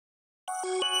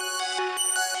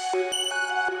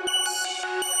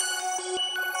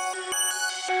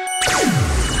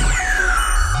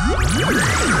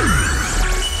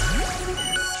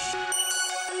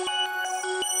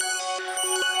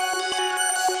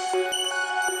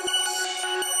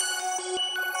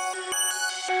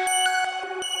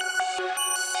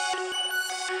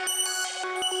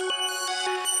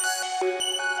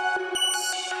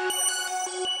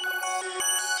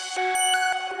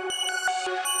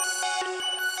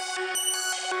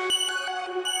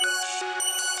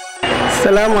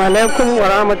Assalamu alaikum wa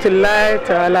rahmatullahi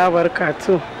ta'ala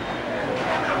barakatuh.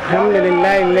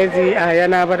 Alhamdulillah allazi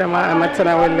ayana bada ma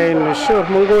amatana wallahi nushur.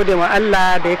 Mun gode ma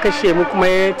Allah da ya kashe mu kuma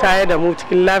ya tayar da mu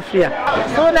cikin lafiya.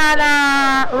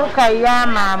 Sunana Rukayya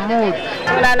Mahmud.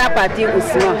 Sunana Fati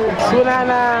Usman.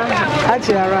 Sunana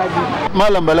Hajiya Rabi.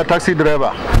 Malam Bala taxi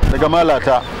driver daga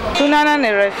Malata. Sunana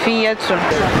ne Rafiyatu.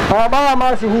 Baba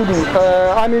Masu Hudu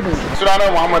Hamidu.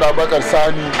 Sunana Muhammad Abubakar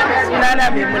Sani.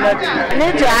 Sunana Maimunatu.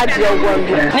 Ni ce Hajiya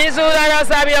Gwandu. Ni sunana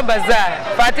Sabiya Bazar,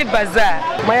 Fati Bazar.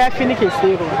 Mayafi nake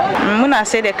sayarwa. Muna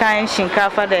sai da kayan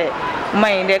shinkafa da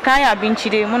mai da kayan abinci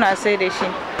dai muna sai da shi.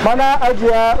 Mana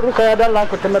Hajiya Rukayya Dallan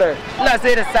Kutumure. Ina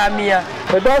sai da samiya.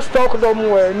 Da stock da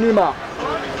mu Nima.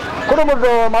 Kurmu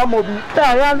da mamobi.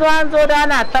 Ta yanzu an zo da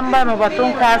ana tambayar mu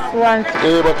batun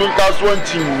kasuwanci. Batun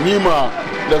kasuwanci Nima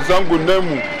da zangun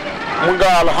mu mun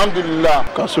ga alhamdulillah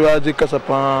kasuwa ji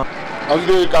kasafa. An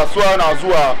dai kasuwa na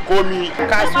zuwa komi.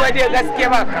 Kasuwa dai gaske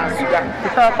ba kasuwa.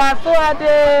 To kasuwa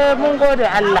dai mun gode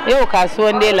Allah. Yau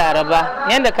kasuwan dai Laraba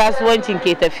yanda kasuwancin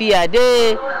ke tafiya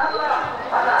dai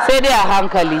sai dai a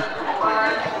hankali.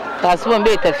 Kasuwan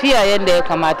bai tafiya yanda ya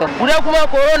kamata. Guda kuma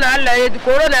corona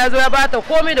ya zo ya bata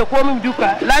komai da komai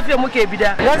duka lafiya muke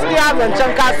bida. Gaskiya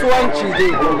zancen kasuwanci dai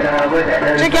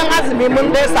cikin azumi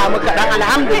mun dai samu kaɗan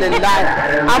alhamdulillah,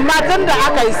 amma tun da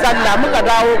aka yi sallah muka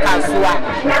dawo kasuwa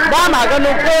ba ma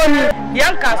ganin komi.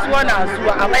 Yan kasuwa na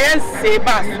zuwa amma yan sai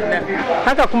ba su nan.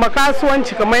 Haka kuma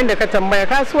kasuwanci kamar yadda ka tambaya,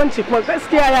 kasuwanci kuma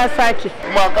gaskiya ya sake.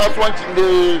 Kuma kasuwancin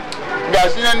dai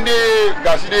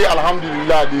gashi dai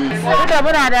alhamdulillah dai. Duka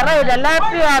muna da rai da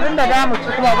lafiya abinda za mu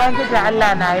ci kuma ubangiji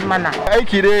Allah na yi mana.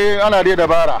 Aiki dai ana dai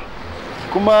dabara,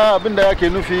 kuma abinda yake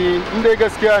nufi in dai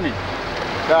gaskiya ne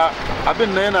da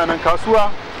abin nan yana nan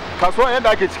kasuwa yadda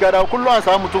ake cika da kullum an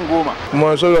samu mutum 10.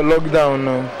 Kuma saboda lockdown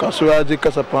nan kasuwa ji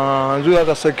kasafa yanzu ya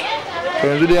ka saki,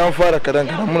 yanzu dai an fara kadan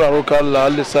muna roƙa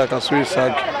Allah sa kasuwa ya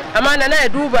saki. Amma na ya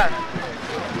duba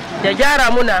ya gyara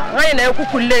muna wani na ya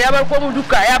kukulle ya bar komu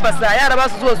duka ya basa yara ba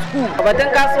su zuwa school. Batun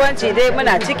kasuwanci dai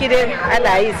muna ciki dai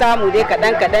Allah yi samu dai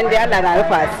kadan dai Allah na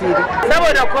rufa asiri.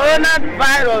 Saboda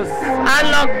coronavirus an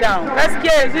lockdown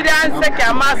gaskiya yanzu dai an sake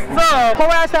amma so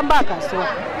kowa ya san ba kasuwa,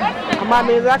 amma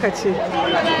me zaka ce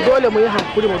dole mu yi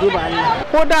hankuri mu duba Allah.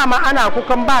 Ko dama ana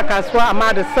kukan ba kasuwa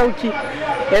amma da sauki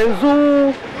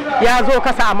yanzu ya zo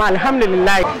kasa amma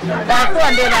alhamdulillah.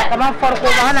 Kasuwan dai na kamar farko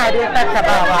ba ana dai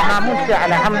tattabawa amma mun ce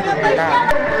alhamdulillah.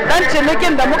 Dan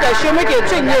cinikin da muka shi muke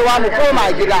cinyewa mu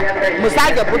koma gida mu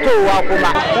sake fitowa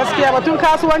kuma. Gaskiya batun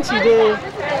kasuwanci dai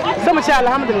sai mu ce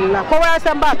alhamdulillah, kowa ya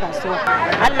san ba kasuwa.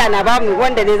 Allah na ba mu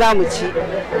wanda ne za mu ci,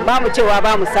 ba mu cewa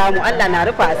ba mu samu, Allah na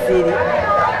rufa asiri.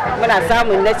 Muna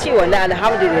samun na ci wala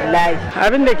alhamdulillah.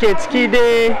 Abin da ke ciki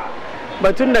dai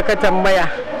batun da ka tambaya,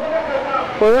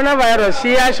 coronavirus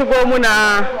shi ya shigo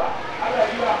muna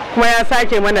kuma ya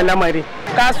sake mana lamari.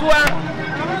 Kasuwa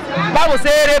ba mu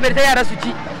sai rebe ta yara su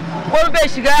ci, ko bai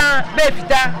shiga bai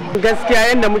fita. Gaskiya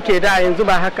yadda muke da yanzu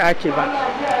ba haka ake ba,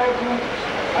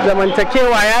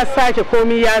 zamantakewa ya sake,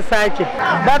 komi ya sake.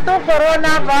 Batun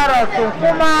coronavirus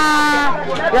kuma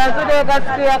yanzu dai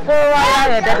gaskiya kowa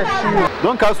ya yarda da shi.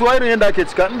 Don kasuwa irin yadda ake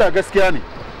cika inda gaskiya ne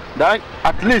da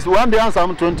at least one day an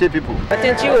samu 20 people.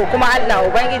 Batun ciwo kuma Allah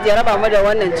ubangiji ya raba mu da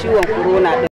wannan ciwon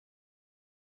corona din.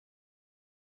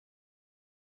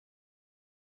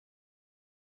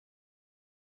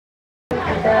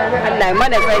 Allah ya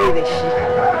mana tsari da shi,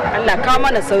 Allah ka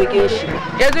mana saukin shi.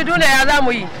 Yanzu dole ya za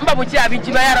mu yi in ba mu ci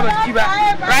abinci ba yara ba su ci ba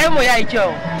rayuwar mu ya yi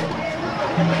kyau.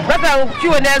 Baka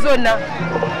ciwo ne ya zo nan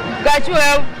ga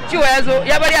ciwo ya zo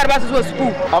ya bar yara ba su zuwa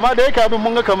school. Amma da yake abin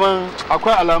mun ga kaman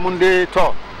akwai alamun dai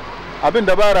to abin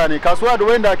dabara ne kasuwa da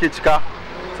wanda ake cika,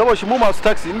 saboda shi mu masu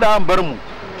taxi inda an bar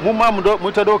mu ma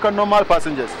mu ta dokan normal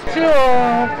passengers. Ciwo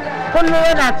kullum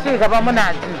yana ci gaba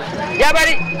muna ji. Ya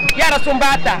bari yara sun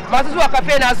bata masu zuwa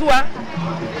kafe na zuwa,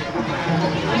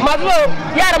 masu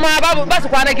yara ma ba su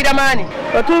kwana gida ma ne.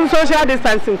 Batun social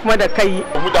distancing kuma da kai.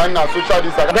 Mutane na social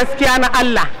distancing. Gaskiya na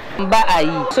Allah ba a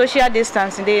yi. Social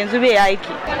distancing dai yanzu bai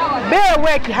aiki. Bai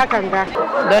waki hakan ga.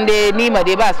 Don dai nima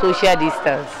dai ba social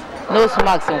distance. No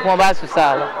masks kuma ba su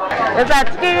sawa. Yasa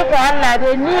cikin iko Allah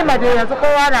dai ni ma dai yanzu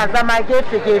kowa na zama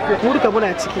gefe. Murka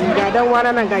muna ciki ga dan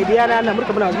wani nan ga idiyana nan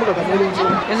murka muna muka ga mun zo.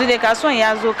 Yanzu dai kasuwan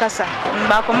ya zo kasa.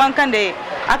 Ba kuma kan da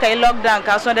aka yi lockdown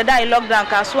kasuwan da yi lockdown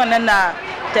kasuwan nan na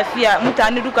tafiya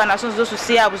mutane duka na son zo su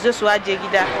siya abu zai su aje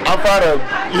gida. An fara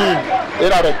yin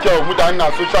yana da kyau mutane na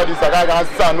social distancing kaga an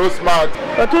sa no smart.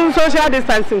 Batun social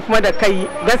distancing kuma da kai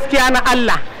gaskiya na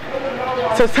Allah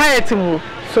society mu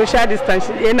social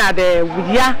distancing yana da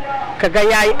wuya kaga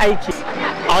yayi aiki.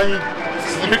 An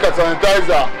rika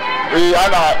sanitizer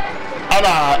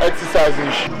ana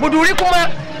exercising shi. Buduri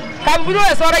kuma kan budo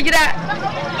da sauran gida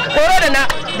koro da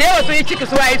yawa sun yi ciki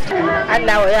su aiki.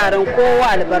 Allah wa yaran kowa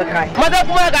albarka. Maza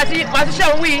kuma gashi masu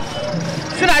shan wi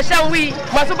suna shan wi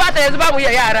masu bata yanzu babu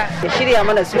iya yara. Ya shirya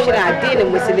mana su shirin addinin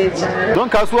musulunci. Don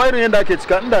kasuwa irin yadda ake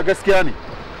cika inda gaskiya ne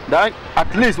da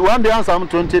at least wanda ya samu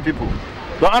 20 people.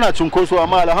 Don ana cinkoso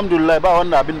amma alhamdulillah ba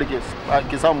wannan abin da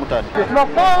ke samun mutane. Kuma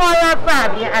kowa ya sa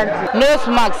bi an Nose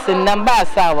mask nan ba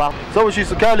sawa. Saboda shi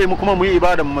su kyale mu kuma mu yi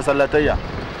ibada mu masallatayya.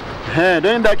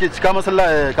 Don inda ake cika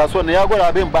kasuwar ya gwada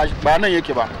abin ba nan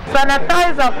yake ba.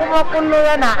 Sanitizer kuma kullu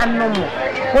yana hannunmu.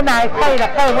 Muna kai da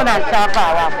kai muna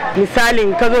shafawa.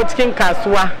 Misalin ka zo cikin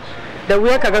kasuwa da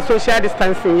wuya kaga social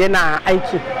distancing yana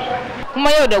aiki. Kuma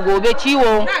yau da gobe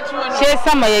ciwo sai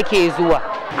sama yake zuwa.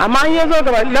 Amma an yazo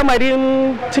ga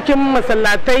lamarin cikin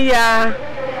masallatayya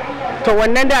to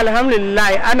wannan da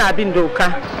alhamdulillah ana bin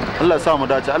doka. Allah sa mu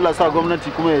dace, Allah sa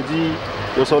gwamnati kuma ya ji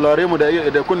ya saurare mu da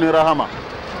kunnin rahama.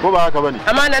 Ko ba haka bane?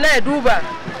 Amma na ya duba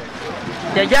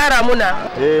ya gyara muna.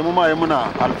 Mu ma yi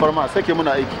muna alfarma sake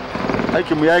muna aiki.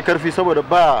 Aikin mu yayi karfi saboda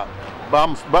ba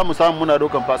mu samu muna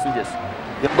dokan passengers.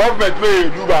 Government mai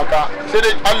duba ka, sai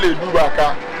dai Allah ya duba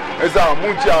ka. Eza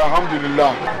mun ci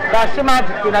alhamdulillah. Ga shi ma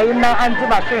jiki na yin nan an ji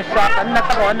mashin shafa na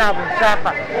taba wani abun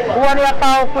shafa. Wani ya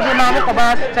kawo kudi ma muka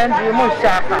ba su canji mun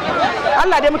shafa.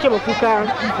 Allah dai muke mafuka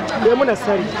dai muna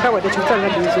sari kawai da cutar nan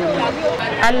da yazo.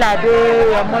 Allah dai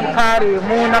ya mun kare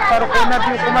mu na farko na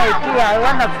biyu kuma ya kiyaye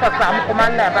wannan suka samu kuma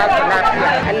Allah ya ba su lafiya.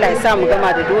 Allah ya sa mu gama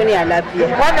da duniya lafiya.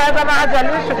 Wanda ya zama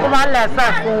ajalin shi kuma Allah ya sa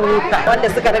su huta. Wanda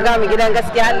suka riga mu gidan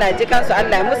gaskiya Allah ya ji kansu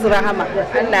Allah ya musu rahama.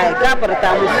 Allah ya gafarta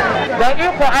musu. Don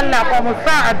iko Allah ko mu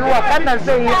sa addu'a kannan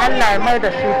zai yi Allah ya mai da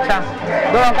shi can.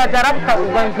 Don ka jarabta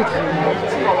ubangiji.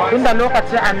 Tunda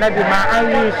lokacin annabi ma an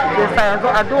yi shi sai yanzu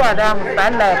addu'a da mu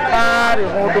Allah ya kare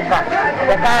mu duka.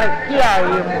 Ya kare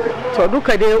kiyaye mu. To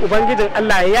duka dai ubangijin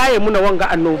Allah ya yaye mu na wanga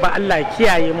annoba, Allah ya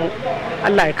kiyaye mu,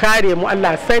 Allah ya kare mu,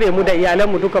 Allah ya sare mu da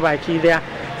iyalan mu duka baki daya.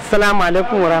 Assalamu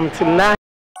alaikum wa rahmatullah.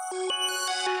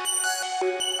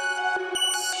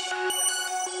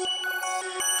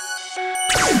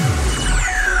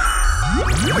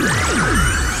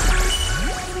 Yeah.